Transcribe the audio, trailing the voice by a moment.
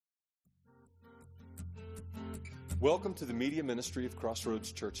Welcome to the media ministry of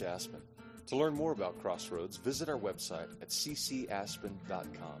Crossroads Church Aspen. To learn more about Crossroads, visit our website at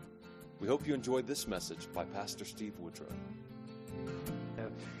ccaspen.com. We hope you enjoyed this message by Pastor Steve Woodrow.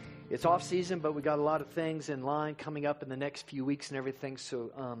 It's off season, but we got a lot of things in line coming up in the next few weeks and everything,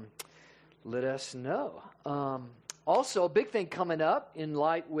 so let us know. Also, a big thing coming up in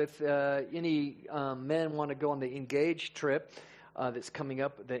light with any men want to go on the Engage trip that's coming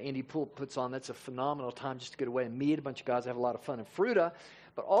up that Andy Poole puts on. That's a phenomenal time just to get away and meet a bunch of guys, have a lot of fun in Fruita.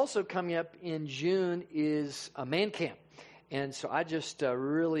 But also coming up in June is a man camp. And so I just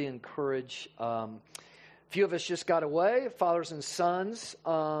really encourage, a few of us just got away, fathers and sons,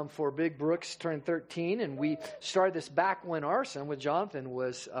 for Big Brooks turning 13. And we started this back when our son with Jonathan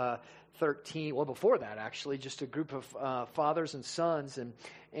was 13, well, before that, actually, just a group of fathers and sons.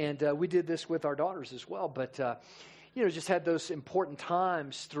 And we did this with our daughters as well. But, just had those important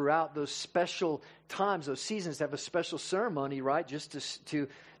times throughout those special times, those seasons, to have a special ceremony, right, just to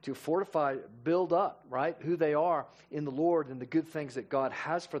fortify, build up, right, who they are in the Lord and the good things that God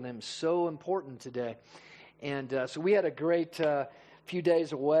has for them. So important today. And so we had a great few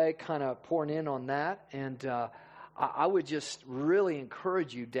days away kind of pouring in on that. And I would just really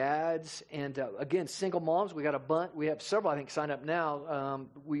encourage you, dads, and again, single moms. We got a bunch. We have several, I think, signed up now.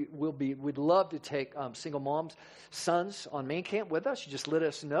 We'd love to take single moms, sons on main camp with us. You just let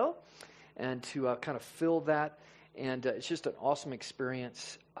us know, and to kind of fill that. And it's just an awesome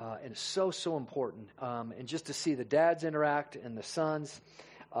experience, and it's so important. And just to see the dads interact and the sons.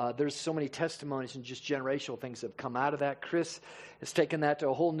 There's so many testimonies and just generational things that have come out of that. Chris has taken that to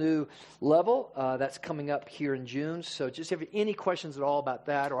a whole new level. That's coming up here in June. So just if you have any questions at all about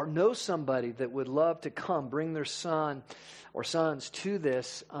that, or know somebody that would love to come, bring their son or sons to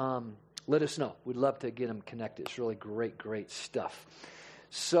this, let us know. We'd love to get them connected. It's really great stuff.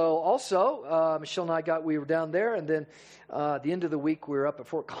 So also, Michelle and we were down there, and then at the end of the week, we were up at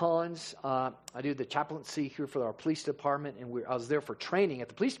Fort Collins. I do the chaplaincy here for our police department, and I was there for training at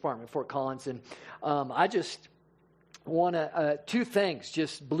the police department at Fort Collins, and I just want to, two things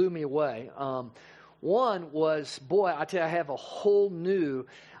just blew me away. One was, boy, I tell you, I have a whole new,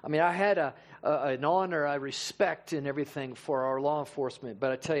 I had an honor, I respect and everything for our law enforcement,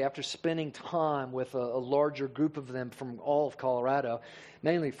 but I tell you, after spending time with a larger group of them from all of Colorado,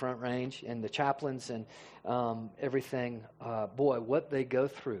 mainly Front Range and the chaplains and everything, boy, what they go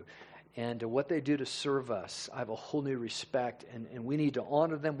through and what they do to serve us, I have a whole new respect, and we need to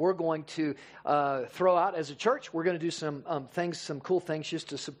honor them. We're going to throw out, as a church, we're going to do some things, some cool things just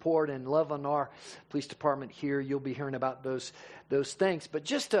to support and love on our police department here. You'll be hearing about those things. But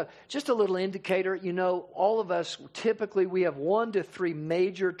just a little indicator, all of us, typically we have 1 to 3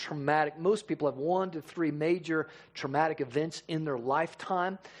 major traumatic, most people have 1 to 3 major traumatic events in their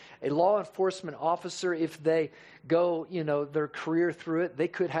lifetime. A law enforcement officer, if they go, their career through it, they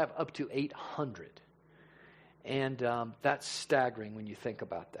could have up to 800. And that's staggering when you think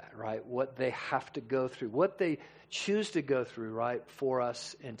about that, right? What they have to go through, what they choose to go through, right, for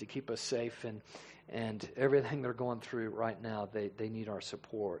us and to keep us safe and everything they're going through right now, they need our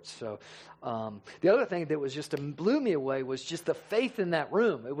support. So the other thing that was just blew me away was just the faith in that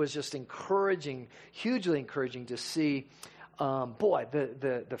room. It was just encouraging, hugely encouraging to see,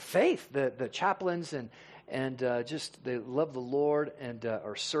 the faith, the chaplains and just they love the Lord and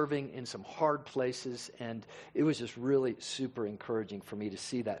are serving in some hard places. And it was just really super encouraging for me to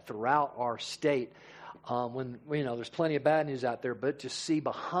see that throughout our state. When there's plenty of bad news out there, but to see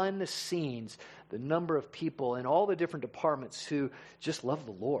behind the scenes the number of people in all the different departments who just love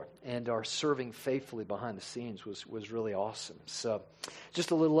the Lord and are serving faithfully behind the scenes was really awesome. So just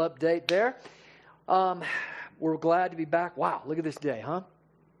a little update there. We're glad to be back. Wow, look at this day, huh?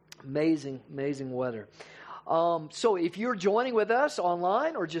 Amazing weather. So if you're joining with us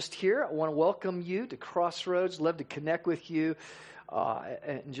online or just here, I want to welcome you to Crossroads. Love to connect with you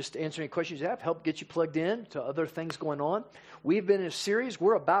and just answer any questions you have, help get you plugged in to other things going on. We've been in a series.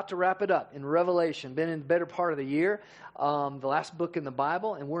 We're about to wrap it up in Revelation. Been in the better part of the year, the last book in the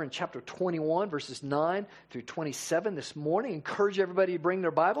Bible, and we're in chapter 21, verses 9 through 27 this morning. Encourage everybody to bring their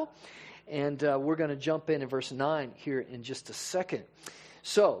Bible. And we're going to jump in verse 9 here in just a second.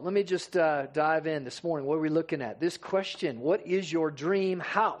 So let me just dive in this morning. What are we looking at? This question, what is your dream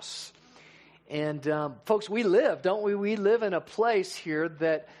house? And folks, we live, don't we? We live in a place here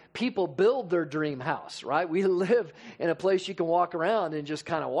that people build their dream house, right? We live in a place you can walk around and just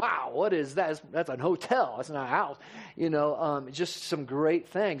kind of, wow, what is that? That's a hotel. That's not a house. Just some great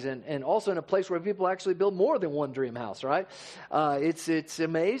things. And also in a place where people actually build more than one dream house, right? It's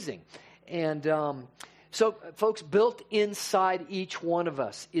amazing. And so, folks, built inside each one of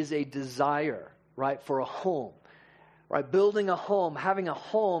us is a desire, right, for a home. right? Building a home, having a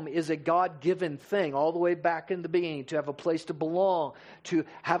home is a God-given thing all the way back in the beginning, to have a place to belong, to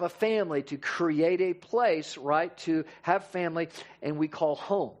have a family, to create a place, right? To have family, and we call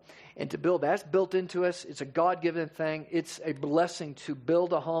home. And to build, that's built into us. It's a God-given thing. It's a blessing to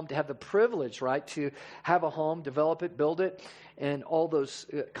build a home, to have the privilege, right? To have a home, develop it, build it, and all those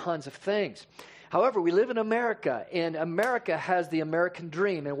kinds of things. However, we live in America, and America has the American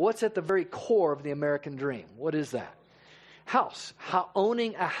dream. And what's at the very core of the American dream? What is that? House.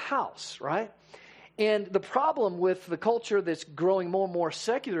 Owning a house, right? And the problem with the culture that's growing more and more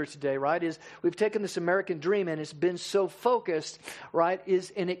secular today, right, is we've taken this American dream and it's been so focused, right,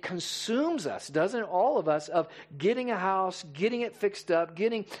 and it consumes us, doesn't it? All of us, of getting a house, getting it fixed up,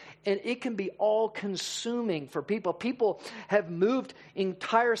 and it can be all consuming for people. People have moved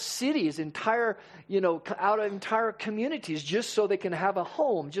entire cities, out of entire communities just so they can have a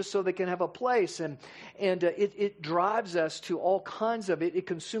home, just so they can have a place. And it drives us to all kinds of it. It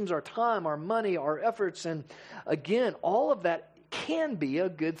consumes our time, our money, our efforts. And again, all of that can be a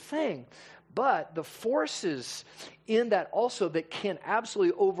good thing. But the forces in that also that can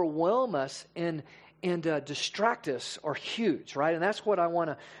absolutely overwhelm us and distract us are huge, right? And that's what I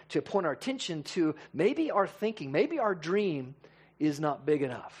want to point our attention to. Maybe our thinking, maybe our dream is not big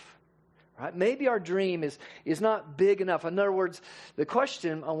enough. Right? Maybe our dream is not big enough. In other words, the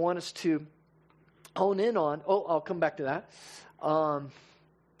question I want us to hone in on, I'll come back to that,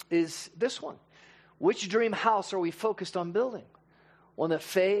 is this one. Which dream house are we focused on building? One that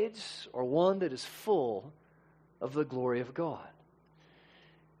fades or one that is full of the glory of God?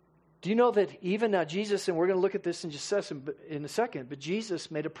 Do you know that even now Jesus, and we're going to look at this in just in a second, but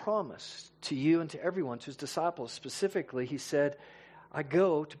Jesus made a promise to you and to everyone, to his disciples specifically. He said, I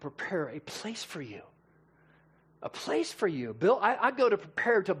go to prepare a place for you. A place for you. I go to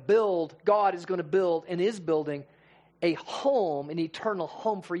prepare to build. God is going to build and is building a home, an eternal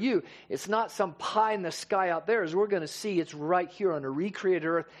home for you. It's not some pie in the sky out there. As we're going to see, it's right here on a recreated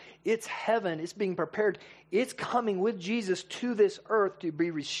earth. It's heaven. It's being prepared. It's coming with Jesus to this earth to be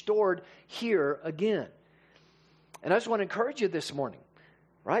restored here again. And I just want to encourage you this morning,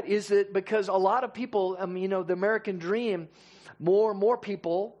 right? Is it because a lot of people, the American dream, more and more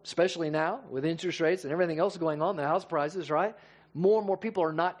people, especially now with interest rates and everything else going on, the house prices, right? More and more people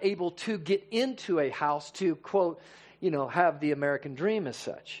are not able to get into a house to, quote, have the American dream as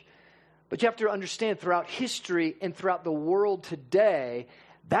such. But you have to understand, throughout history and throughout the world today,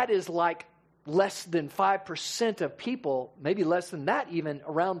 that is like less than 5% of people, maybe less than that even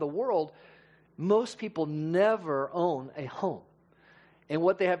around the world. Most people never own a home. And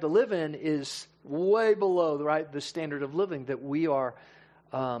what they have to live in is way below, right, the standard of living that we are,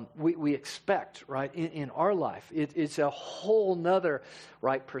 we expect, right, in our life. It's a whole nother,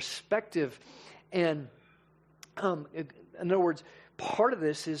 right, perspective. And in other words, part of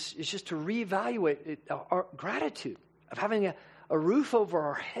this is just to reevaluate our gratitude of having a roof over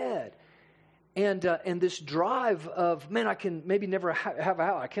our head. And this drive of, man, I can maybe never have a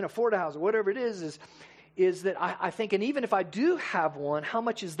house, I can't afford a house, or whatever it is that I think, and even if I do have one, how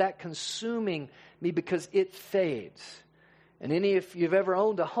much is that consuming me because it fades? And if you've ever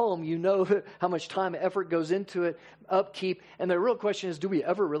owned a home, you know how much time and effort goes into it, upkeep. And the real question is, do we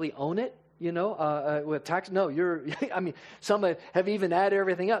ever really own it? With tax? No, some have even added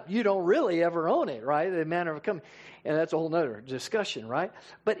everything up. You don't really ever own it, right? The manner of coming. And that's a whole nother discussion, right?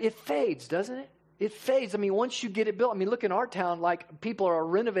 But it fades, doesn't it? It fades. Once you get it built, look in our town, like people are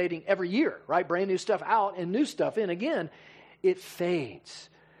renovating every year, right? Brand new stuff out and new stuff in again. It fades,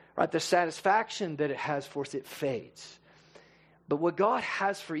 right? The satisfaction that it has for us, it fades. But what God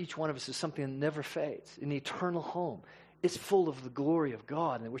has for each one of us is something that never fades, an eternal home. It's full of the glory of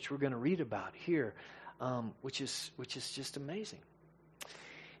God, which we're going to read about here, which is just amazing.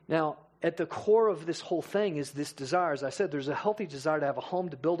 Now, at the core of this whole thing is this desire. As I said, there's a healthy desire to have a home,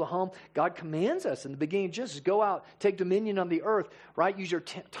 to build a home. God commands us in the beginning, just go out, take dominion on the earth, right? Use your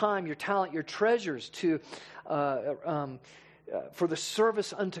time, your talent, your treasures to for the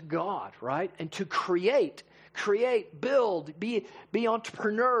service unto God, right? And to create, build, be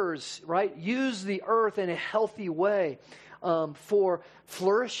entrepreneurs, right? Use the earth in a healthy way for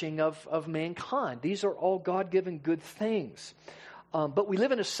flourishing of mankind. These are all God-given good things. But we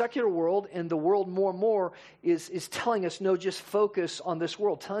live in a secular world, and the world more and more is telling us, no, just focus on this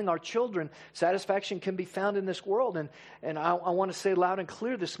world, telling our children satisfaction can be found in this world. And I want to say loud and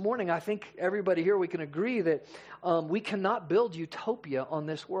clear this morning, I think everybody here, we can agree that we cannot build utopia on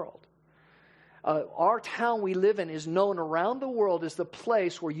this world. Our town we live in is known around the world as the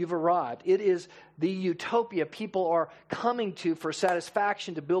place where you've arrived. It is the utopia people are coming to for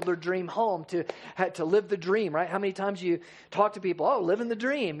satisfaction, to build their dream home, to live the dream, right? How many times you talk to people, oh, living the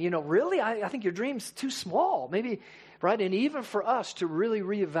dream. Really? I think your dream's too small. Maybe, right? And even for us to really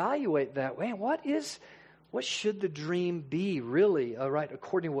reevaluate that, man, what should the dream be really, right,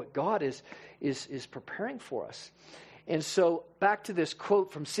 according to what God is preparing for us? And so back to this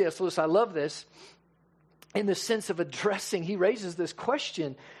quote from C.S. Lewis, I love this, in the sense of addressing, he raises this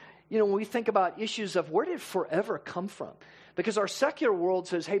question, when we think about issues of where did forever come from? Because our secular world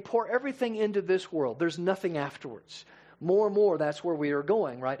says, hey, pour everything into this world. There's nothing afterwards. More and more, that's where we are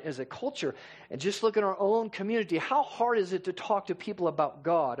going, right, as a culture. And just look at our own community. How hard is it to talk to people about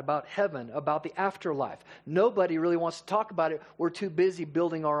God, about heaven, about the afterlife? Nobody really wants to talk about it. We're too busy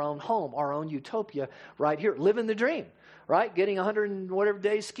building our own home, our own utopia right here, living the dream, right? Getting 100 and whatever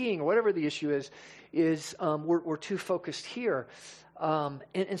days skiing or whatever the issue is we're too focused here.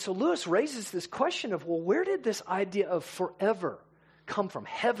 And so Lewis raises this question of, well, where did this idea of forever come from?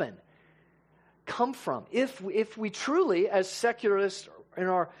 Heaven come from? If we truly, as secularists in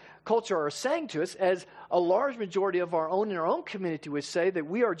our culture are saying to us, as a large majority of our own community would say, that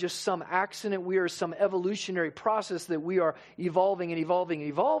we are just some accident, we are some evolutionary process that we are evolving and evolving and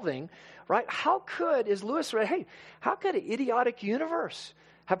evolving, right? How could, as Lewis said, hey, how could an idiotic universe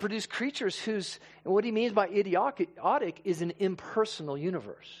have produced creatures and what he means by idiotic is an impersonal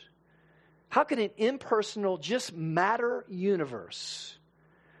universe? How could an impersonal, just matter universe,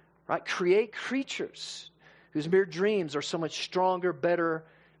 right, create creatures whose mere dreams are so much stronger, better,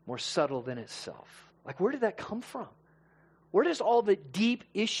 more subtle than itself? Like, where did that come from? Where does all the deep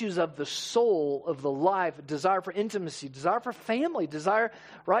issues of the soul, of the life, desire for intimacy, desire for family, desire,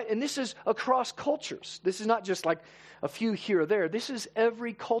 right? And this is across cultures. This is not just like a few here or there. This is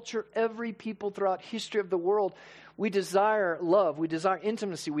every culture, every people throughout history of the world. We desire love. We desire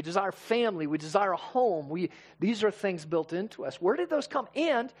intimacy. We desire family. We desire a home. These are things built into us. Where did those come?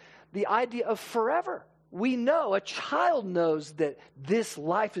 And the idea of forever. We know, a child knows that this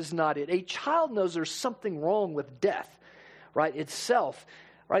life is not it. A child knows there's something wrong with death, right, itself.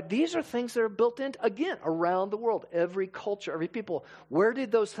 Right? These are things that are built in, again, around the world, every culture, every people. Where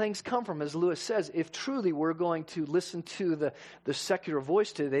did those things come from? As Lewis says, if truly we're going to listen to the secular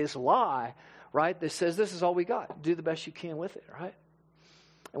voice today, this lie, right, that says this is all we got. Do the best you can with it, right?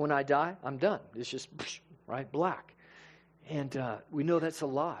 And when I die, I'm done. It's just, right, black. And we know that's a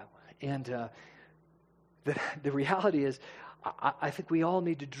lie. And the reality is, I think we all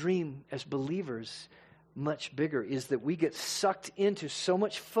need to dream as believers much bigger, is that we get sucked into so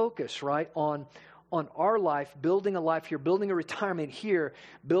much focus, right, on our life, building a life here, building a retirement here,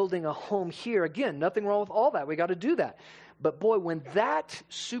 building a home here. Again, nothing wrong with all that. We got to do that. But boy, when that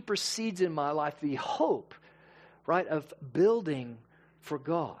supersedes in my life the hope, right, of building for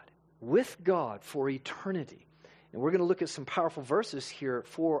God, with God for eternity. And we're going to look at some powerful verses here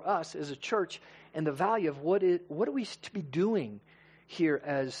for us as a church and the value of what are we to be doing here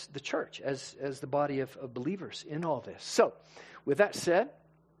as the church, as the body of believers in all this. So, with that said,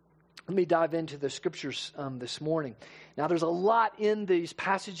 let me dive into the scriptures this morning. Now, there's a lot in these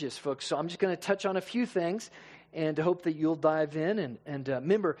passages, folks, so I'm just going to touch on a few things and hope that you'll dive in. And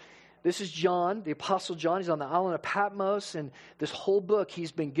remember, this is John, the Apostle John. He's on the island of Patmos, and this whole book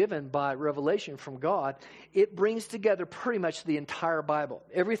he's been given by revelation from God. It brings together pretty much the entire Bible.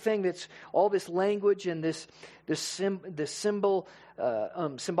 Everything that's, all this language and this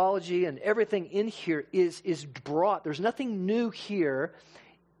symbology and everything in here is brought. There's nothing new here.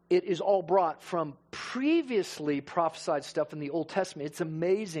 It is all brought from previously prophesied stuff in the Old Testament. It's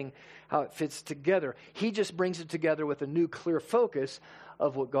amazing how it fits together. He just brings it together with a new, clear focus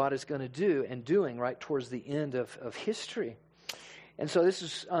of what God is going to do and doing right towards the end of history. And so this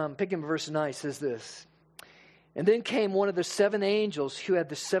is, picking verse 9, says this. And then came one of the 7 angels who had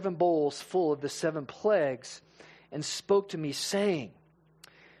the 7 bowls full of the 7 plagues and spoke to me, saying,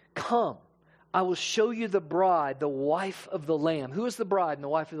 Come, I will show you the bride, the wife of the Lamb. Who is the bride and the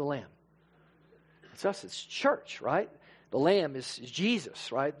wife of the Lamb? It's us, it's church, right? The Lamb is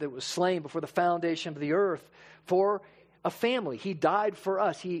Jesus, right? That was slain before the foundation of the earth for a family. He died for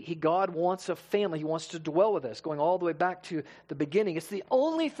us. God wants a family. He wants to dwell with us, going all the way back to the beginning. It's the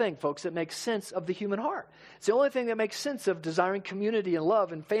only thing, folks, that makes sense of the human heart. It's the only thing that makes sense of desiring community and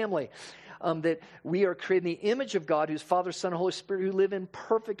love and family. That we are created in the image of God, who's Father, Son, and Holy Spirit, who live in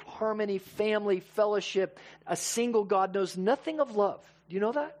perfect harmony, family, fellowship. A single God knows nothing of love. Do you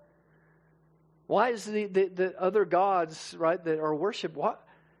know that? Why is the other gods, right, that are worshipped, what?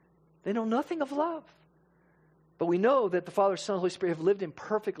 They know nothing of love. But we know that the Father, Son, and Holy Spirit have lived in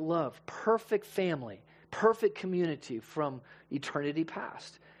perfect love, perfect family, perfect community from eternity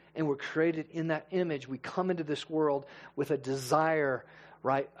past. And we're created in that image. We come into this world with a desire,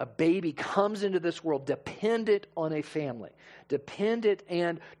 right? A baby comes into this world dependent on a family, dependent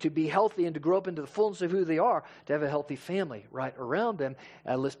and to be healthy and to grow up into the fullness of who they are, to have a healthy family right around them.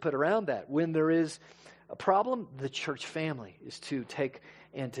 Let's put around that. When there is a problem, the church family is to take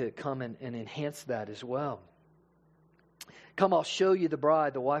and to come and enhance that as well. Come, I'll show you the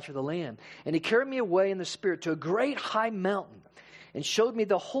bride, the wife of the Lamb. And he carried me away in the Spirit to a great high mountain and showed me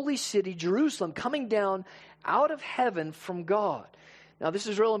the holy city, Jerusalem, coming down out of heaven from God. Now, this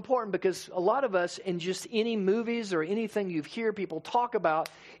is real important because a lot of us, in just any movies or anything you hear people talk about,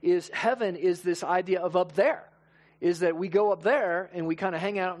 is heaven is this idea of up there. Is that we go up there and we kind of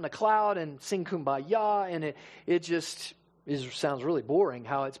hang out in a cloud and sing Kumbaya, and it just sounds really boring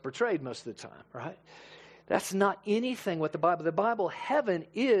how it's portrayed most of the time, right? That's not anything what the Bible, heaven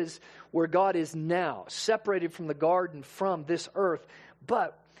is where God is now, separated from the garden, from this earth.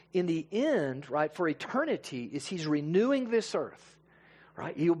 But in the end, right, for eternity, is he's renewing this earth.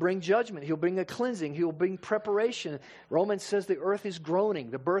 Right? He'll bring judgment. He'll bring a cleansing. He'll bring preparation. Romans says the earth is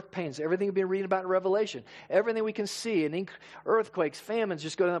groaning, the birth pains, everything we've been reading about in Revelation, everything we can see, and earthquakes, famines,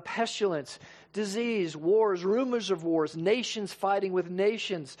 just go down, pestilence, disease, wars, rumors of wars, nations fighting with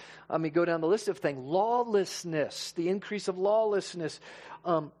nations. I mean, go down the list of things. Lawlessness, the increase of lawlessness,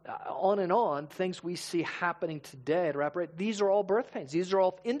 on and on, things we see happening today at Rapid Rate. These are all birth pains. These are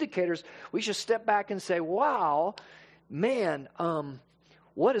all indicators. We should step back and say, wow, man,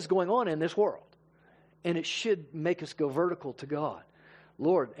 what is going on in this world? And it should make us go vertical to God.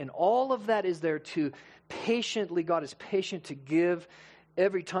 Lord, and all of that is there to patiently, God is patient to give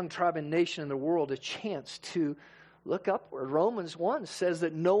every tongue, tribe, and nation in the world a chance to look upward. Romans 1 says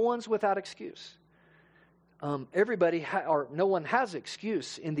that no one's without excuse. Or no one has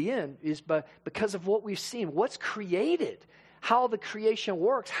excuse in the end is because of what we've seen, what's created, how the creation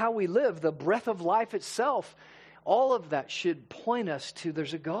works, how we live, the breath of life itself. All of that should point us to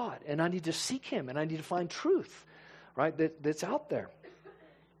there's a God, and I need to seek him, and I need to find truth, right, that's out there.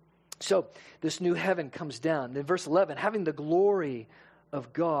 So this new heaven comes down. In verse 11, having the glory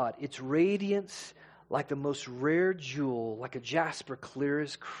of God, its radiance like the most rare jewel, like a jasper, clear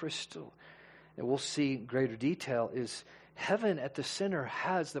as crystal. And we'll see in greater detail is heaven at the center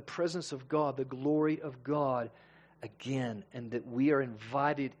has the presence of God, the glory of God again, and that we are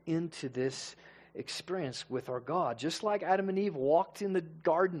invited into this experience with our God. Just like Adam and Eve walked in the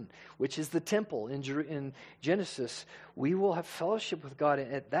garden, which is the temple in Genesis, we will have fellowship with God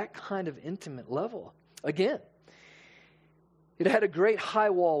at that kind of intimate level. Again, it had a great high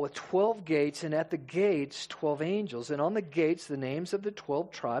wall with 12 gates, and at the gates 12 angels. And on the gates the names of the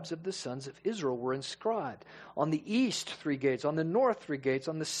 12 tribes of the sons of Israel were inscribed. On the east 3 gates, on the north 3 gates,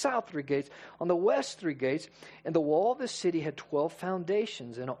 on the south 3 gates, on the west 3 gates. And the wall of the city had 12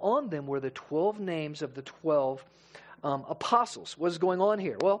 foundations, and on them were the 12 names of the 12 apostles. What is going on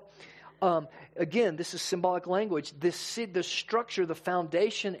here? Well, again, this is symbolic language. The structure, the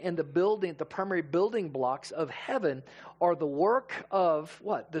foundation, and the building, the primary building blocks of heaven are the work of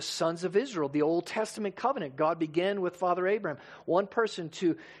what? The sons of Israel, the Old Testament covenant. God began with Father Abraham, one person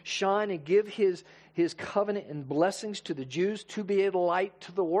to shine and give his covenant and blessings to the Jews to be a light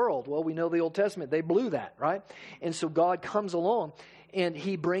to the world. Well, we know the Old Testament, they blew that, right? And so God comes along and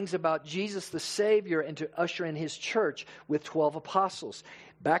he brings about Jesus the Savior and to usher in his church with 12 apostles.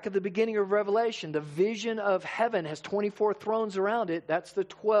 Back at the beginning of Revelation, the vision of heaven has 24 thrones around it. That's the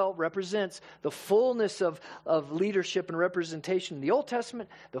 12, represents the fullness of leadership and representation in the Old Testament,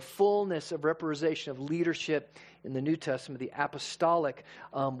 the fullness of representation of leadership in the New Testament, the apostolic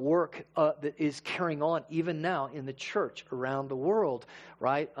work that is carrying on even now in the church around the world,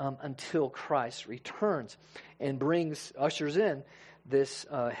 right, until Christ returns and ushers in this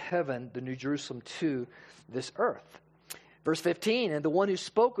heaven, the New Jerusalem, to this earth. Verse 15, and the one who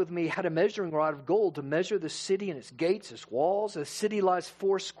spoke with me had a measuring rod of gold to measure the city and its gates, its walls. The city lies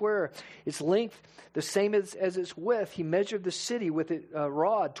 4 square, its length the same as its width. He measured the city with a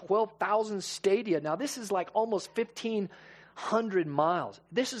rod, 12,000 stadia. Now this is like almost 1,500 miles.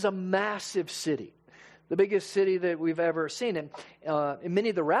 This is a massive city, the biggest city that we've ever seen. And many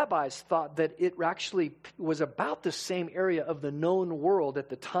of the rabbis thought that it actually was about the same area of the known world at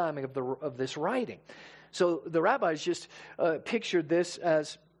the time of this writing. So the rabbis just pictured this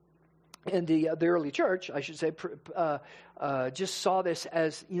as, in the early church, I should say, just saw this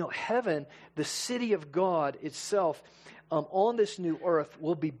as, heaven, the city of God itself on this new earth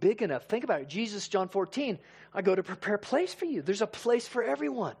will be big enough. Think about it. Jesus, John 14, I go to prepare a place for you. There's a place for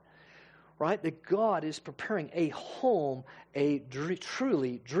everyone, right? That God is preparing a home, a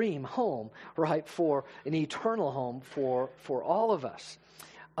truly dream home, right? For an eternal home for all of us.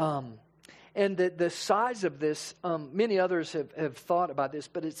 And the size of this, many others have thought about this,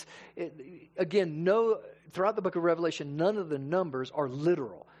 but throughout the book of Revelation, none of the numbers are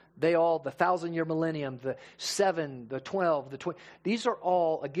literal. They all, the 1,000-year millennium, the 7, the 12, the 20, these are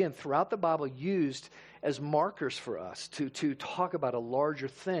all, again, throughout the Bible used as markers for us to talk about a larger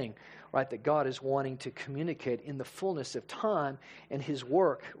thing, right, that God is wanting to communicate in the fullness of time and his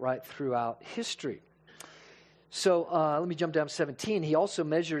work, right, throughout history. So let me jump down to 17. He also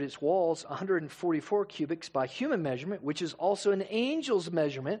measured its walls 144 cubits by human measurement, which is also an angel's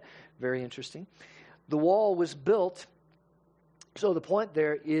measurement. Very interesting. The wall was built. So the point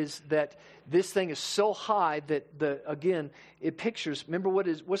there is that this thing is so high that it pictures. Remember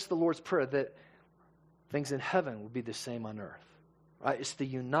what's the Lord's Prayer? That things in heaven will be the same on earth. Right? It's the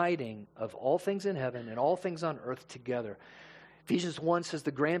uniting of all things in heaven and all things on earth together. Ephesians 1 says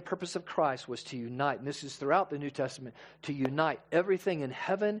the grand purpose of Christ was to unite, and this is throughout the New Testament, to unite everything in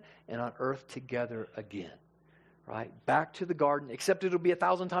heaven and on earth together again. Right? Back to the garden, except it'll be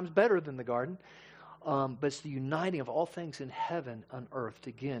 1,000 times better than the garden. But it's the uniting of all things in heaven on earth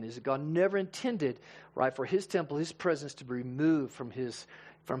again. Is that God never intended, right, for his temple, his presence to be removed from his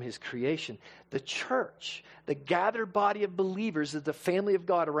creation. The church, the gathered body of believers, is the family of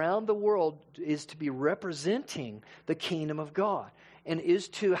God around the world, is to be representing the kingdom of God. And is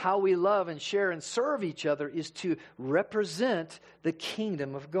to how we love and share and serve each other is to represent the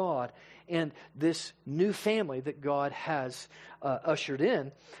kingdom of God. And this new family that God has ushered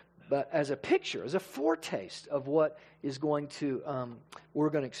in, but as a picture, as a foretaste of what is going to we're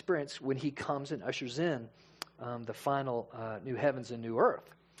going to experience when he comes and ushers in the final new heavens and new earth.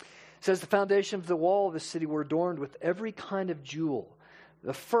 It says the foundation of the wall of the city were adorned with every kind of jewel.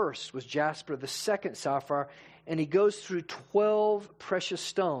 The first was jasper, the second sapphire, and he goes through 12 precious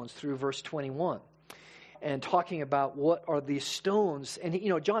stones through verse 21. And talking about what are these stones. And,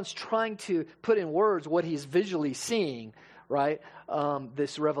 John's trying to put in words what he's visually seeing, right?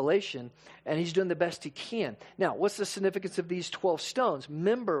 This revelation. And he's doing the best he can. Now, what's the significance of these 12 stones?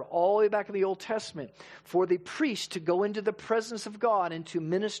 Remember, all the way back in the Old Testament, for the priest to go into the presence of God and to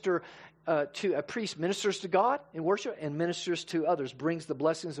minister to a priest, ministers to God in worship and ministers to others, brings the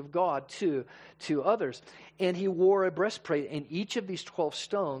blessings of God to others. And he wore a breastplate, and each of these 12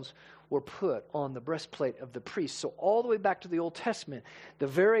 stones were put on the breastplate of the priest. So all the way back to the Old Testament, the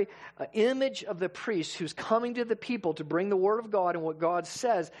very image of the priest who's coming to the people to bring the word of God and what God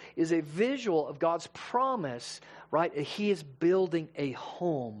says is a visual of God's promise, right? He is building a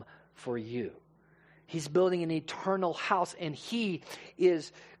home for you. He's building an eternal house, and he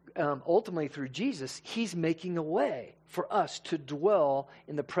is ultimately through Jesus, he's making a way for us to dwell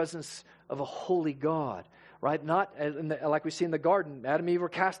in the presence of a holy God. Right? Not like we see in the garden. Adam and Eve were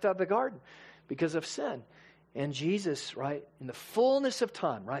cast out of the garden because of sin. And Jesus, right, in the fullness of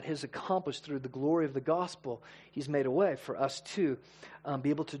time, right, has accomplished through the glory of the gospel, he's made a way for us to be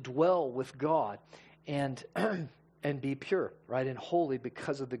able to dwell with God and be pure, right, and holy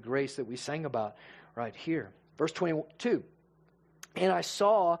because of the grace that we sang about right here. Verse 22, and I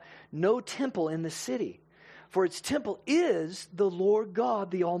saw no temple in the city, for its temple is the Lord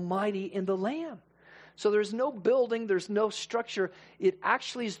God, the Almighty, and the Lamb. So there's no building, there's no structure. It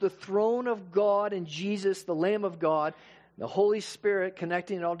actually is the throne of God and Jesus, the Lamb of God. The Holy Spirit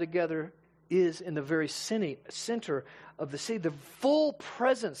connecting it all together is in the very center of the city, the full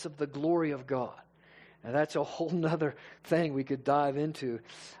presence of the glory of God. And that's a whole nother thing we could dive into.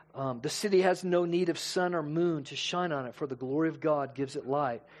 The city has no need of sun or moon to shine on it, for the glory of God gives it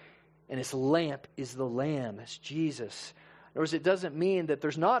light. And its lamp is the Lamb, it's Jesus. In other words, it doesn't mean that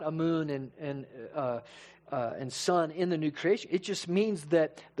there's not a moon and sun in the new creation. It just means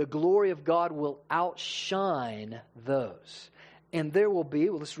that the glory of God will outshine those. And there will be,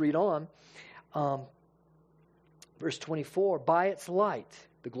 let's read on, verse 24, by its light,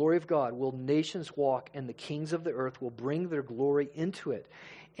 the glory of God, will nations walk, and the kings of the earth will bring their glory into it.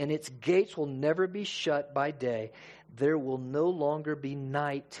 And its gates will never be shut by day. There will no longer be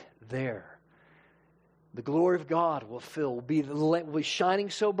night there. The glory of God will be shining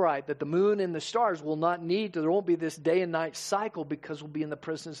so bright that the moon and the stars will not need to. There won't be this day and night cycle because we'll be in the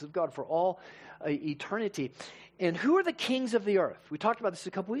presence of God for all eternity. And who are the kings of the earth? We talked about this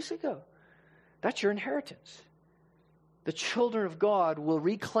a couple weeks ago. That's your inheritance. The children of God will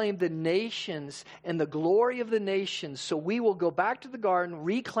reclaim the nations and the glory of the nations. So we will go back to the garden,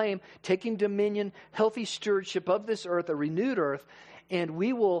 reclaim, taking dominion, healthy stewardship of this earth, a renewed earth, and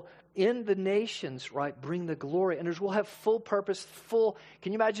we will in the nations, right, bring the glory. And we'll have full purpose,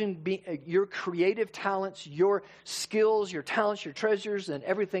 can you imagine your creative talents, your skills, your talents, your treasures, and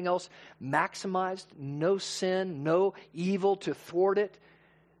everything else maximized? No sin, no evil to thwart it.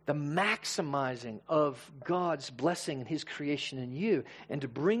 The maximizing of God's blessing and His creation in you, and to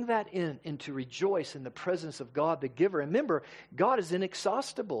bring that in and to rejoice in the presence of God the giver. Remember, God is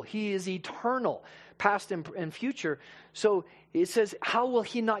inexhaustible. He is eternal, past and future. So it says, how will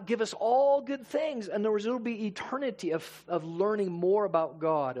He not give us all good things? In other words, it will be eternity of learning more about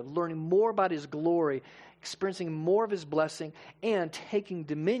God, of learning more about His glory, experiencing more of His blessing, and taking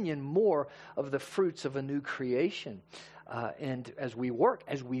dominion more of the fruits of a new creation. And as we work,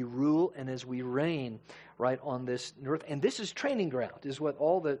 as we rule, and as we reign, right, on this earth. And this is training ground, is what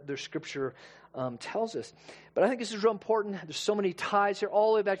all the Scripture tells us. But I think this is real important. There's so many ties here,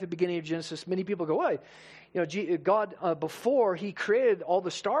 all the way back to the beginning of Genesis. Many people go, wait, God, before He created all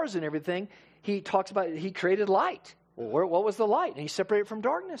the stars and everything, He talks about He created light. Well, what was the light? And He separated from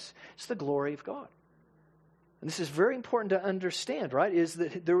darkness. It's the glory of God. And this is very important to understand, right?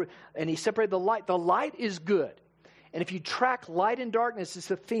 And He separated the light. The light is good. And if you track light and darkness, it's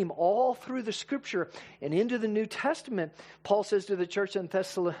a theme all through the Scripture and into the New Testament. Paul says to the church in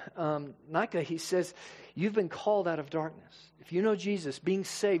Thessalonica, he says, you've been called out of darkness. If you know Jesus, being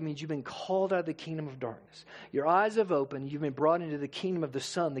saved means you've been called out of the kingdom of darkness. Your eyes have opened. You've been brought into the kingdom of the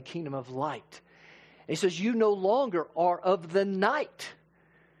Son, the kingdom of light. And he says, you no longer are of the night.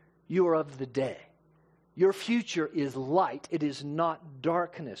 You are of the day. Your future is light. It is not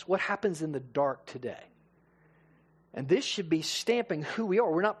darkness. What happens in the dark today? And this should be stamping who we are.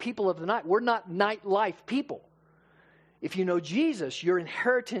 We're not people of the night. We're not nightlife people. If you know Jesus, your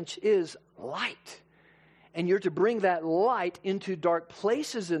inheritance is light. And you're to bring that light into dark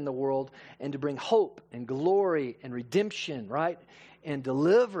places in the world, and to bring hope and glory and redemption, right? And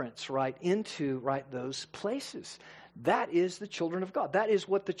deliverance, right, into, right, those places. That is the children of God. That is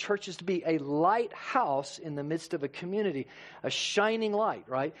what the church is to be, a lighthouse in the midst of a community, a shining light,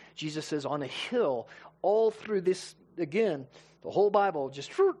 right? Jesus says on a hill, all through this, again, the whole Bible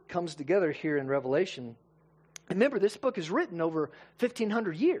just comes together here in Revelation. Remember, this book is written over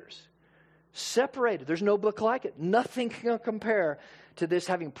 1,500 years, separated. There's no book like it. Nothing can compare to this,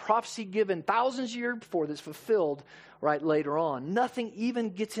 having prophecy given thousands of years before that's fulfilled right later on. Nothing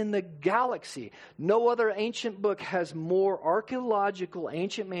even gets in the galaxy. No other ancient book has more archaeological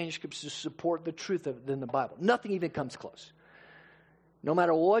ancient manuscripts to support the truth of it than the Bible. Nothing even comes close. No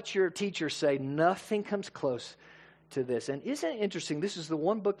matter what your teachers say, nothing comes close to this. And isn't it interesting? This is the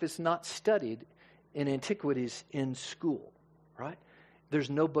one book that's not studied in antiquities in school, right? There's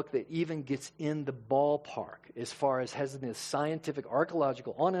no book that even gets in the ballpark as far as has the scientific,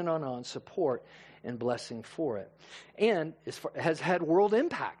 archaeological, on and on support and blessing for it. And has had world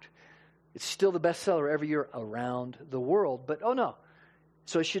impact. It's still the bestseller every year around the world. But oh no.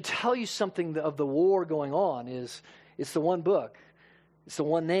 So it should tell you something of the war going on. It's the one book. It's the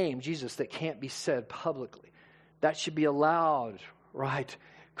one name, Jesus, that can't be said publicly. That should be a loud, right,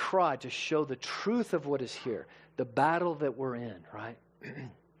 cry to show the truth of what is here, the battle that we're in, right?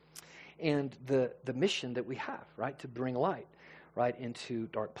 And the mission that we have, right, to bring light, right, into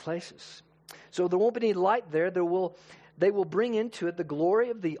dark places. So there won't be any light there. They will bring into it the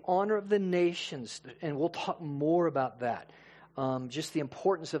glory of the honor of the nations, and we'll talk more about that. Just the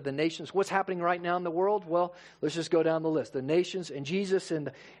importance of the nations. What's happening right now in the world? Well, let's just go down the list. The nations and Jesus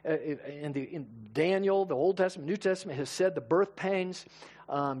and in Daniel, the Old Testament, New Testament has said the birth pains.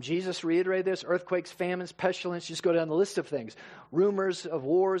 Jesus reiterated this: earthquakes, famines, pestilence. Just go down the list of things. Rumors of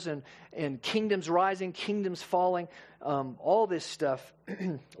wars and kingdoms rising, kingdoms falling. All this stuff.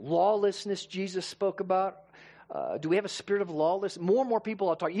 Lawlessness Jesus spoke about. Do we have a spirit of lawlessness? More and more people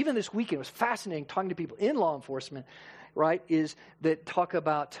are talking. Even this weekend, it was fascinating talking to people in law enforcement, right, is that talk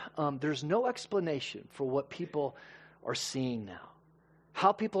about there's no explanation for what people are seeing now.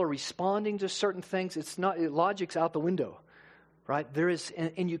 How people are responding to certain things, it's not, logic's out the window, right? There is,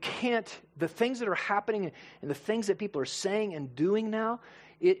 and you can't, the things that are happening and the things that people are saying and doing now,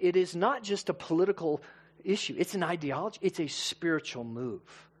 it is not just a political issue. It's an ideology. It's a spiritual move,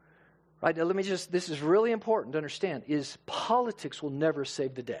 right? Now, this is really important to understand, is politics will never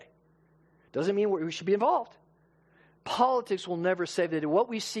save the day. Doesn't mean we should be involved. Politics will never save the day. What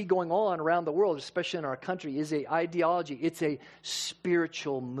we see going on around the world, especially in our country, is an ideology. It's a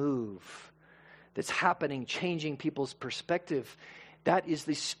spiritual move that's happening, changing people's perspective. That is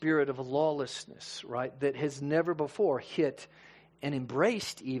the spirit of lawlessness, right, that has never before hit and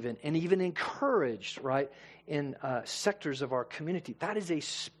embraced even, and even encouraged, right, in sectors of our community. That is a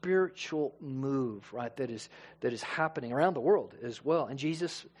spiritual move, right, that is happening around the world as well. And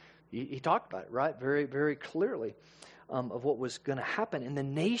Jesus He talked about it, right? Very, very clearly of what was going to happen. And the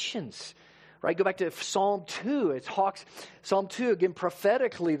nations, right? Go back to Psalm 2. It talks, Psalm 2, again,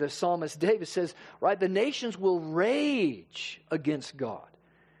 prophetically, the psalmist David says, right, the nations will rage against God.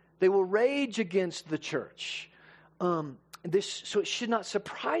 They will rage against the church. So it should not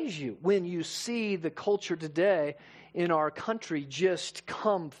surprise you when you see the culture today in our country just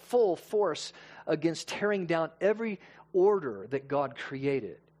come full force against tearing down every order that God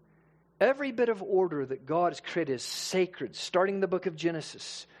created. Every bit of order that God has created is sacred, starting the book of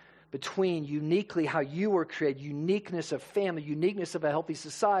Genesis, between uniquely how you were created, uniqueness of family, uniqueness of a healthy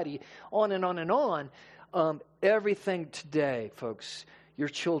society, on and on and on. Everything today, folks, your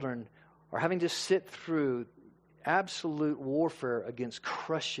children are having to sit through absolute warfare against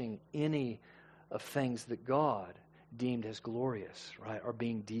crushing any of things that God deemed as glorious, right, are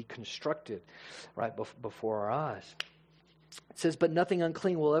being deconstructed right before our eyes. It says, but nothing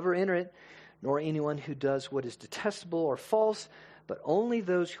unclean will ever enter it, nor anyone who does what is detestable or false, but only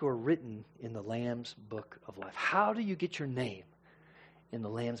those who are written in the Lamb's book of life. How do you get your name in the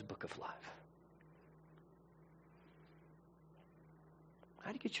Lamb's book of life?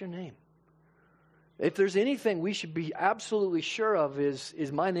 How do you get your name? If there's anything we should be absolutely sure of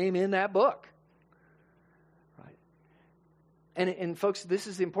is my name in that book. Right? And folks, this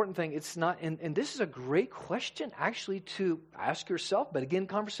is the important thing. It's not, and this is a great question actually to ask yourself, but again,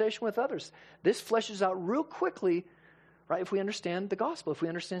 conversation with others. This fleshes out real quickly, right, if we understand the gospel, if we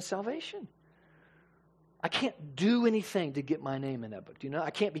understand salvation. I can't do anything to get my name in that book. Do you know?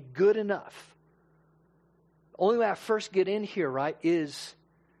 I can't be good enough. The only way I first get in here, right, is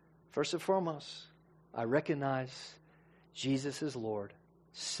first and foremost, I recognize Jesus is Lord,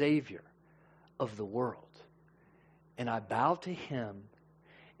 Savior of the world. And I bow to Him,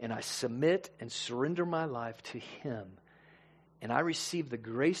 and I submit and surrender my life to Him. And I receive the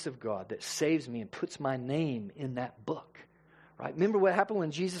grace of God that saves me and puts my name in that book. Right? Remember what happened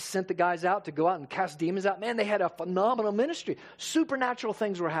when Jesus sent the guys out to go out and cast demons out? Man, they had a phenomenal ministry. Supernatural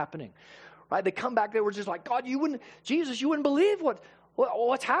things were happening. Right? They come back, they were just like, God, you wouldn't believe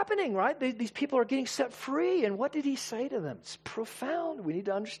what's happening, right? These people are getting set free. And what did He say to them? It's profound. We need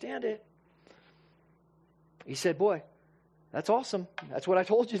to understand it. He said, boy, that's awesome. That's what I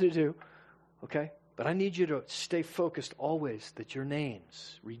told you to do. Okay? But I need you to stay focused always that your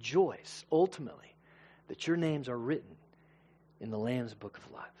names, rejoice ultimately, that your names are written in the Lamb's book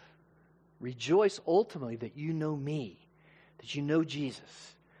of life. Rejoice ultimately that you know me, that you know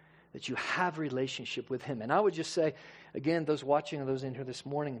Jesus, that you have a relationship with Him. And I would just say, again, those watching and those in here this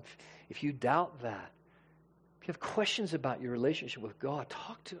morning, if you doubt that, if you have questions about your relationship with God,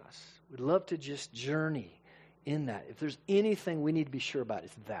 talk to us. We'd love to just journey in that. If there's anything we need to be sure about,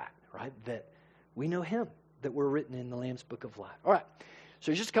 it's that, right? That we know Him, that we're written in the Lamb's book of life. All right.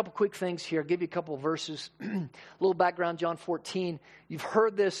 So just a couple quick things here. I'll give you a couple of verses. A little background, John 14. You've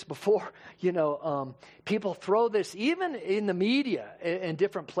heard this before. People throw this, even in the media in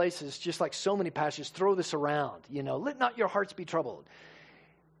different places, just like so many pastors, throw this around. Let not your hearts be troubled.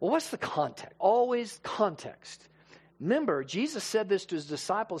 Well, what's the context? Always context. Remember, Jesus said this to His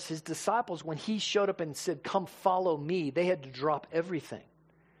disciples. His disciples, when He showed up and said, come follow me, they had to drop everything.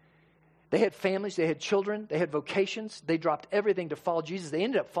 They had families, they had children, they had vocations. They dropped everything to follow Jesus. They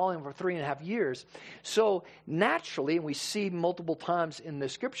ended up following Him for 3.5 years. So naturally, and we see multiple times in the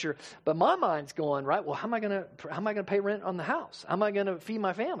Scripture, but my mind's going, right, well, how am I going to pay rent on the house? How am I going to feed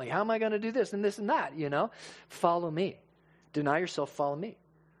my family? How am I going to do this and this and that, Follow me. Deny yourself, follow me.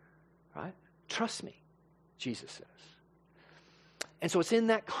 Right? Trust me, Jesus says. And so it's in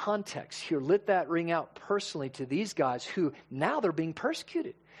that context here. Let that ring out personally to these guys who now they're being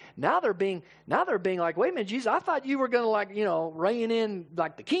persecuted. Now they're being like, wait a minute, Jesus, I thought you were going to reign in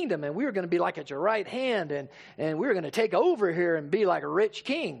like the kingdom, and we were going to be like at your right hand, and we were going to take over here and be like rich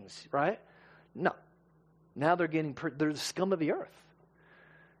kings, right? No. Now they're the scum of the earth.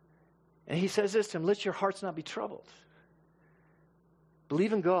 And He says this to them, let your hearts not be troubled.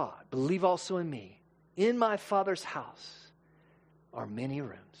 Believe in God. Believe also in me. In my Father's house are many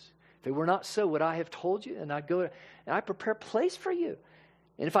rooms. If it were not so, would I have told you? And I'd go and I prepare a place for you.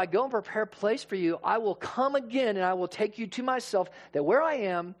 And if I go and prepare a place for you, I will come again and I will take you to myself, that where I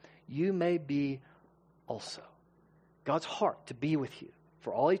am, you may be also. God's heart to be with you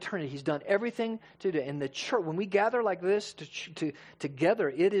for all eternity. He's done everything to do. In the church, when we gather like this together,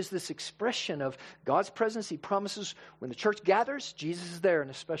 it is this expression of God's presence. He promises when the church gathers, Jesus is there in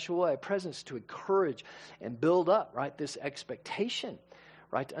a special way, a presence to encourage and build up, right, this expectation,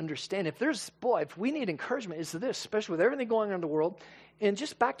 right, to understand. If we need encouragement, it's this, especially with everything going on in the world. And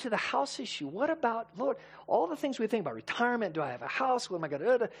just back to the house issue. What about, Lord, all the things we think about retirement? Do I have a house? What am I going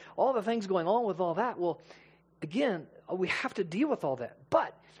to do? All the things going on with all that. Well, again, we have to deal with all that.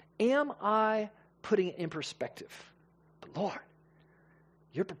 But am I putting it in perspective? But Lord,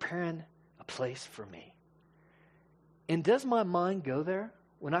 you're preparing a place for me. And does my mind go there?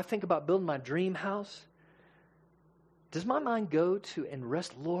 When I think about building my dream house, does my mind go to and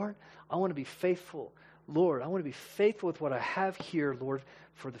rest, Lord, I want to be faithful. Lord, I want to be faithful with what I have here, Lord,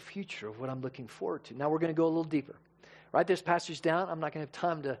 for the future of what I'm looking forward to. Now we're going to go a little deeper. Write this passage down. I'm not going to have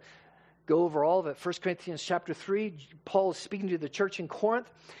time to go over all of it. 1 Corinthians chapter 3, Paul is speaking to the church in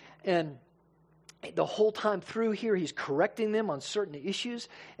Corinth, and the whole time through here, he's correcting them on certain issues,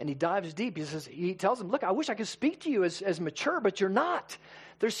 and he dives deep. He tells them, look, I wish I could speak to you as mature, but you're not.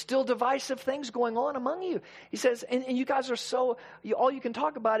 There's still divisive things going on among you. He says, and you guys are all you can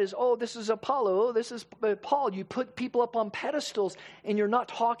talk about is, this is Apollo, this is Paul. You put people up on pedestals, and you're not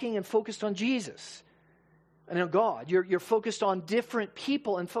talking and focused on Jesus and on God. You're focused on different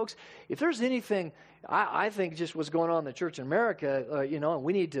people. And folks, if there's anything, I think just what's going on in the church in America, and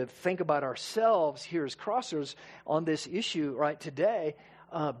we need to think about ourselves here as Crossroads on this issue right today,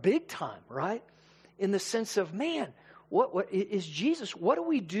 big time, right? In the sense of, man, what is Jesus? What do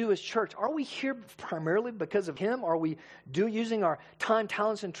we do as church? Are we here primarily because of him? Are we using our time,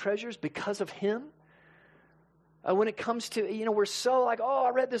 talents, and treasures because of him? When it comes to, we're so like, I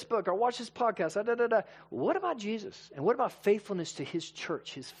read this book or watched this podcast. What about Jesus? And what about faithfulness to his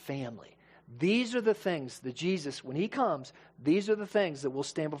church, his family? These are the things that Jesus, when he comes, these are the things that will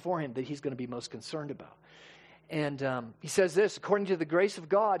stand before him that he's going to be most concerned about. And he says this, according to the grace of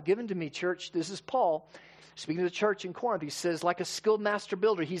God given to me, church, this is Paul, speaking to the church in Corinth. He says, like a skilled master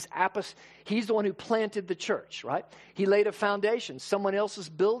builder, he's the one who planted the church, right? He laid a foundation. Someone else is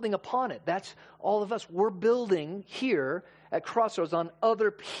building upon it. That's all of us. We're building here at Crossroads on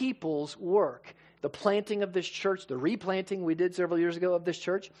other people's work. The planting of this church, the replanting we did several years ago of this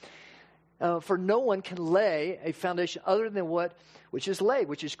church. For no one can lay a foundation other than which is laid,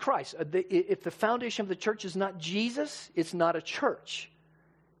 which is Christ. If the foundation of the church is not Jesus, it's not a church.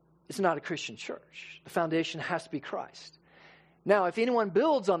 It's not a Christian church. The foundation has to be Christ. Now, if anyone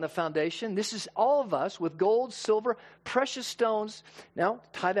builds on the foundation, this is all of us with gold, silver, precious stones. Now,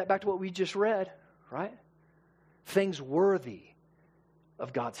 tie that back to what we just read, right? Things worthy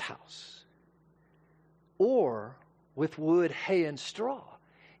of God's house. Or with wood, hay, and straw.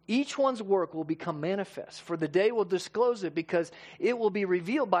 Each one's work will become manifest, for the day will disclose it, because it will be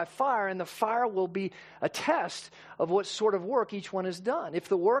revealed by fire, and the fire will be a test of what sort of work each one has done. If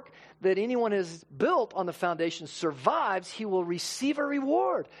the work that anyone has built on the foundation survives, he will receive a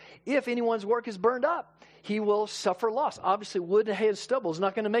reward. If anyone's work is burned up, he will suffer loss. Obviously, wood, hay, and stubble is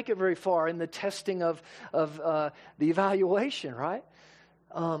not going to make it very far in the testing of the evaluation, right?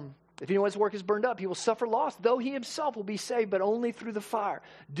 If anyone's work is burned up, he will suffer loss, though he himself will be saved, but only through the fire.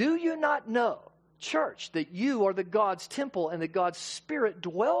 Do you not know, church, that you are the God's temple and that God's Spirit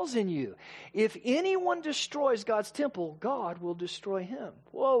dwells in you? If anyone destroys God's temple, God will destroy him.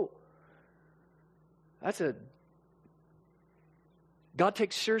 Whoa. God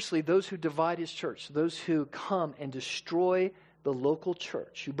takes seriously those who divide his church, those who come and destroy the local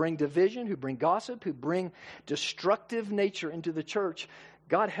church, who bring division, who bring gossip, who bring destructive nature into the church.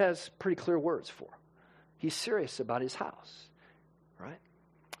 God has pretty clear words for. He's serious about his house, right?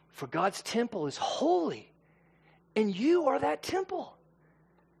 For God's temple is holy, and you are that temple.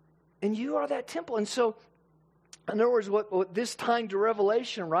 And you are that temple. And so, in other words, what this time to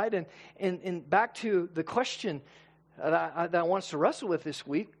Revelation, right? And back to the question that I want us to wrestle with this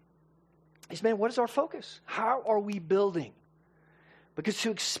week is, man, what is our focus? How are we building? Because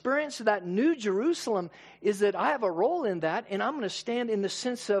to experience that new Jerusalem is that I have a role in that, and I'm going to stand in the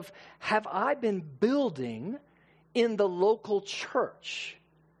sense of, have I been building in the local church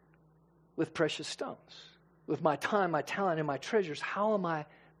with precious stones? With my time, my talent, and my treasures, how am I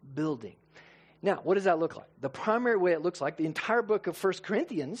building? Now, what does that look like? The primary way it looks like, the entire book of 1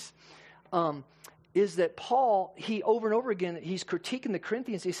 Corinthians, is that Paul, he over and over again, he's critiquing the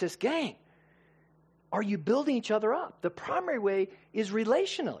Corinthians. He says, gang, are you building each other up? The primary way is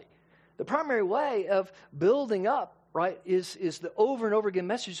relationally. The primary way of building up, right, is the over and over again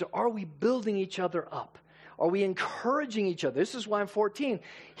message. Are we building each other up? Are we encouraging each other? This is why in 14,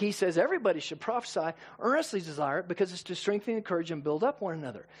 he says everybody should prophesy, earnestly desire it, because it's to strengthen, encourage, and build up one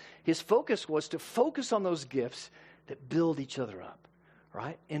another. His focus was to focus on those gifts that build each other up.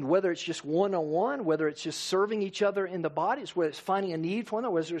 Right? And whether it's just one-on-one, whether it's just serving each other in the body, whether it's finding a need for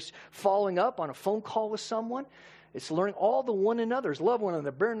them, whether it's following up on a phone call with someone, It's learning all the one another's, love one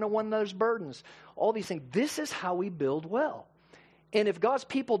another, bearing one another's burdens, all these things. This is how we build well. And if God's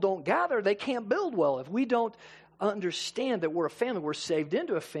people don't gather, they can't build well. If we don't understand that we're a family, we're saved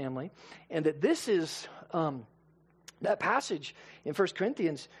into a family, and that this is, that passage in 1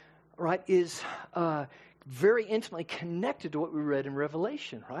 Corinthians, right, is very intimately connected to what we read in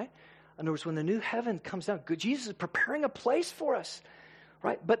Revelation, right? In other words, when the new heaven comes down, Jesus is preparing a place for us,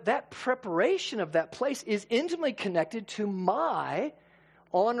 right? But that preparation of that place is intimately connected to my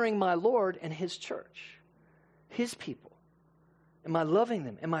honoring my Lord and His church, His people. Am I loving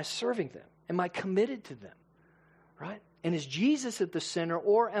them? Am I serving them? Am I committed to them, right? And is Jesus at the center,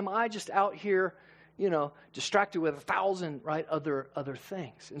 or am I just out here, distracted with 1,000, right, other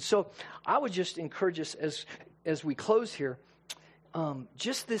things? And so I would just encourage us as we close here,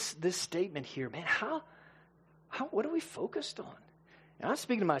 just this statement here, man, what are we focused on? And I'm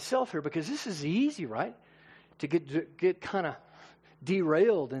speaking to myself here because this is easy, right, to get kind of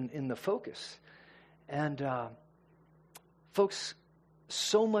derailed in the focus. And folks,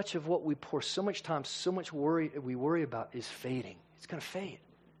 so much of what we pour so much time, so much we worry about is fading. It's going to fade.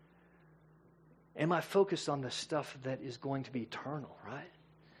 Am I focused on the stuff that is going to be eternal, right?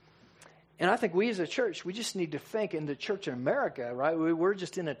 And I think we as a church, we just need to think, in the church in America, right, we're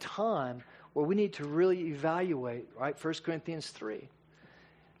just in a time where we need to really evaluate, right, 1 Corinthians 3.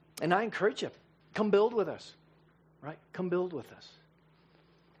 And I encourage you, come build with us, right? Come build with us.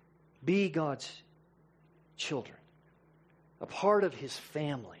 Be God's children, a part of His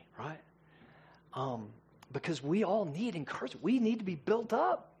family, right? Because we all need encouragement. We need to be built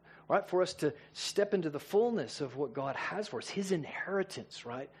up, right, for us to step into the fullness of what God has for us, His inheritance,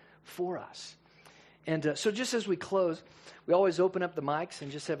 right, for us. And so just as we close, we always open up the mics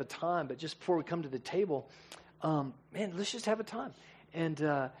and just have a time. But just before we come to the table, man, let's just have a time.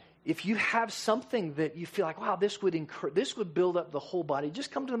 And if you have something that you feel like, wow, this would build up the whole body,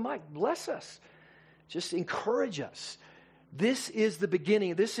 just come to the mic. Bless us. Just encourage us. This is the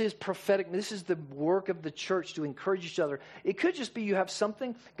beginning. This is prophetic. This is the work of the church to encourage each other. It could just be you have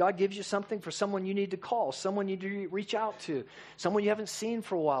something, God gives you something for someone you need to call, someone you need to reach out to, someone you haven't seen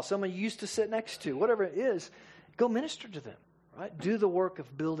for a while, someone you used to sit next to, whatever it is, go minister to them, right? Do the work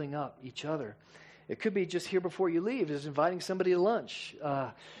of building up each other. It could be just here before you leave, is inviting somebody to lunch,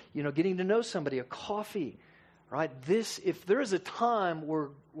 getting to know somebody, a coffee, right? If there is a time where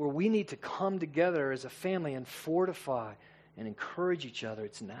we need to come together as a family and fortify and encourage each other,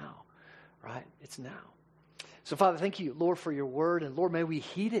 it's now, right? It's now. So, Father, thank you, Lord, for your word. And, Lord, may we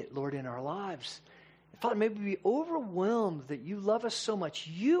heed it, Lord, in our lives. And, Father, may we be overwhelmed that you love us so much.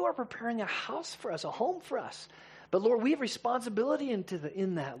 You are preparing a house for us, a home for us. But, Lord, we have responsibility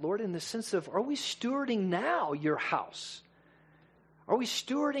in that, Lord, in the sense of, are we stewarding now your house? Are we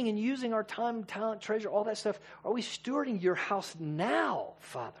stewarding and using our time, talent, treasure, all that stuff? Are we stewarding your house now,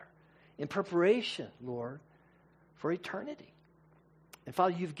 Father, in preparation, Lord, for eternity? And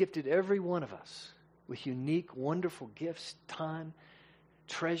Father, you've gifted every one of us with unique, wonderful gifts, time,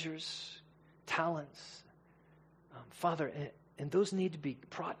 treasures, talents. Father, and those need to be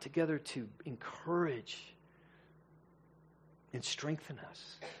brought together to encourage and strengthen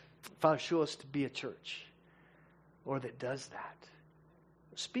us. Father, show us to be a church, Lord, that does that.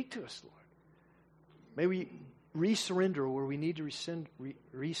 Speak to us, Lord. May we resurrender where we need to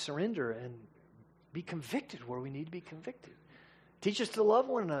resurrender and be convicted where we need to be convicted. Teach us to love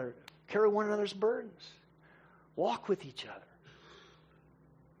one another, carry one another's burdens, walk with each other.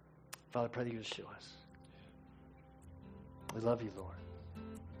 Father, I pray that you will show us. We love you, Lord.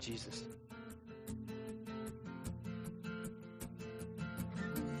 Jesus.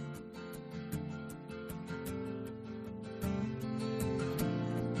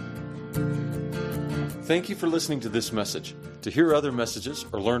 Thank you for listening to this message. To hear other messages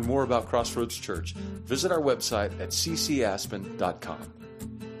or learn more about Crossroads Church, visit our website at ccaspen.com.